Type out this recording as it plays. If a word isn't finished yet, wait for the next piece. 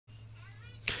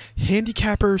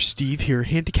Handicapper Steve here,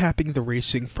 handicapping the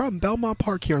racing from Belmont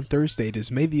Park here on Thursday. It is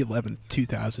May the 11th,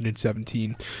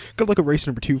 2017. Good look at race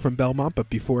number 2 from Belmont, but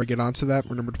before I get on to that,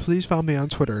 remember to please follow me on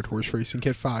Twitter at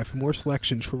HorseRacingKit5 for more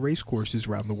selections for race courses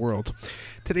around the world.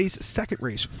 Today's second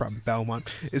race from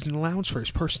Belmont is an allowance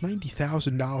race, purse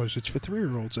 $90,000. It's for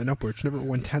 3-year-olds and upwards. Never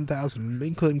won $10,000.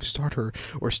 Main claim starter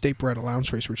or state bred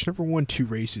allowance race, which never won 2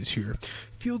 races here.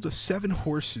 Field of 7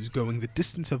 horses going the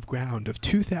distance of ground of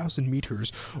 2,000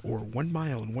 meters or 1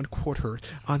 mile and 1/4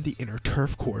 on the inner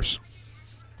turf course.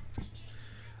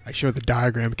 I show the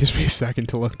diagram. It gives me a second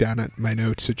to look down at my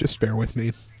notes, so just bear with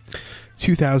me.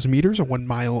 2,000 meters or 1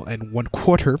 mile and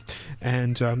 1/4,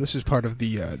 and this is part of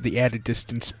the added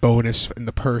distance bonus in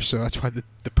the purse, so that's why the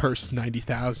purse is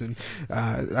 90,000.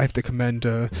 I have to commend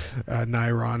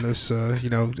Naira on this,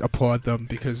 applaud them,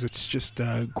 because it's just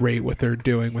great what they're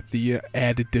doing with the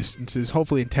added distances.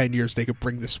 Hopefully in 10 years they could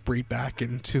bring the spree back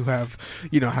and to have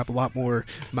a lot more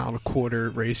mile and a quarter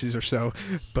races or so,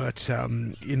 but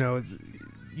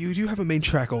you do have a main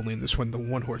track only in this one, the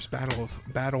one-horse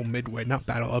Battle Midway. Not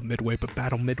Battle of Midway, but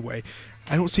Battle Midway.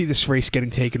 I don't see this race getting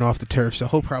taken off the turf, so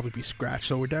he'll probably be scratched.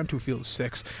 So we're down to a field of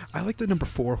 6. I like the number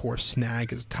 4 horse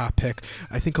Snag as a top pick.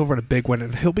 I think he'll run a big one,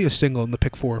 and he'll be a single in the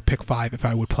pick 4 or pick 5 if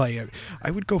I would play it.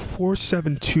 I would go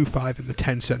 4-7-2-5 in the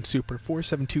 10-cent super.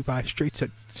 4-7-2-5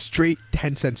 straight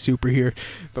 10-cent super here.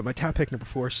 But my top pick, number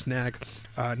 4, Snag.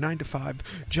 9-5,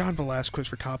 John Velasquez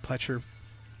for Todd Pletcher.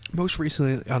 Most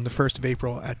recently on the 1st of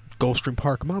April at Gulfstream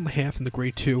Park, a mile and a half in the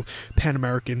Grade 2 Pan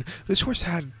American. This horse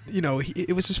had,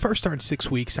 it was his first start in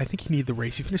 6 weeks. I think he needed the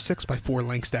race. He finished 6th by 4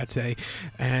 lengths that day,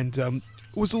 and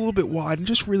was a little bit wide and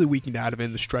just really weakened out of it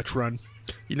in the stretch run.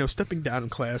 Stepping down in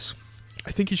class,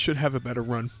 I think he should have a better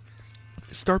run.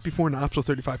 Start before an optional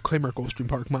 35 claimer at Gulfstream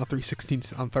Park, mile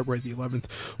 3/16 on February the 11th.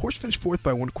 Horse finished 4th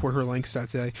by 1/4 lengths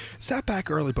that day. Sat back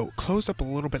early, but closed up a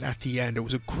little bit at the end. It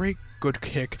was a good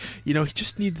kick. He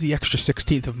just needed the extra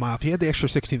 16th of a mile. If he had the extra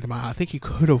 16th of a mile, I think he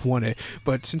could have won it.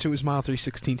 But since it was mile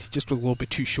 3/16, he just was a little bit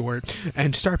too short.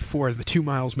 And start before the 2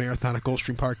 miles marathon at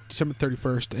Gulfstream Park, December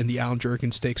 31st, and the Alan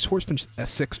Jurgen Stakes. Horse finished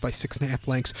 6th by 6.5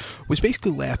 lengths. Was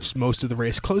basically last most of the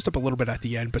race. Closed up a little bit at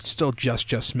the end, but still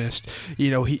just missed.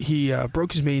 He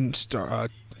broke his main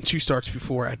 2 starts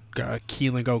before at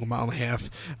Keeling, going a mile and a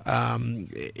half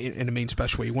in a main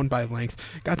special. He won by a length,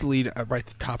 got the lead right at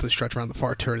the top of the stretch around the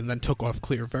far turn, and then took off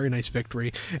clear. Very nice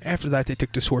victory. After that, they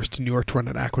took this horse to New York to run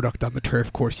at Aqueduct on the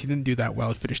turf course. He didn't do that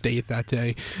well. He finished 8th that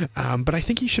day, but I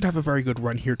think he should have a very good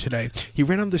run here today. He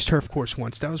ran on this turf course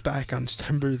once. That was back on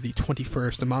September the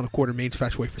 21st, a mile and a quarter main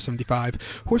special weight for 75.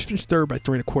 Horse finished 3rd by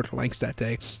 3 1/4 lengths that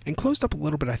day, and closed up a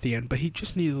little bit at the end, but he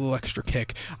just needed a little extra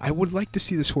kick. I would like to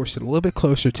see this horse sit a little bit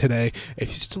closer today. If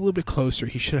he's just a little bit closer,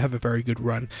 he should have a very good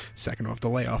run, second off the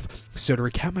layoff. So to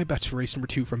recap my bets for race number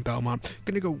 2 from Belmont,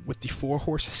 going to go with the 4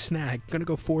 horse Snag. Going to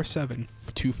go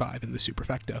 4-7-2-5 in the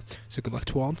superfecta. So good luck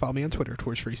to all, and follow me on Twitter at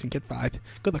HorseRacingKit5.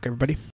 Good luck, everybody.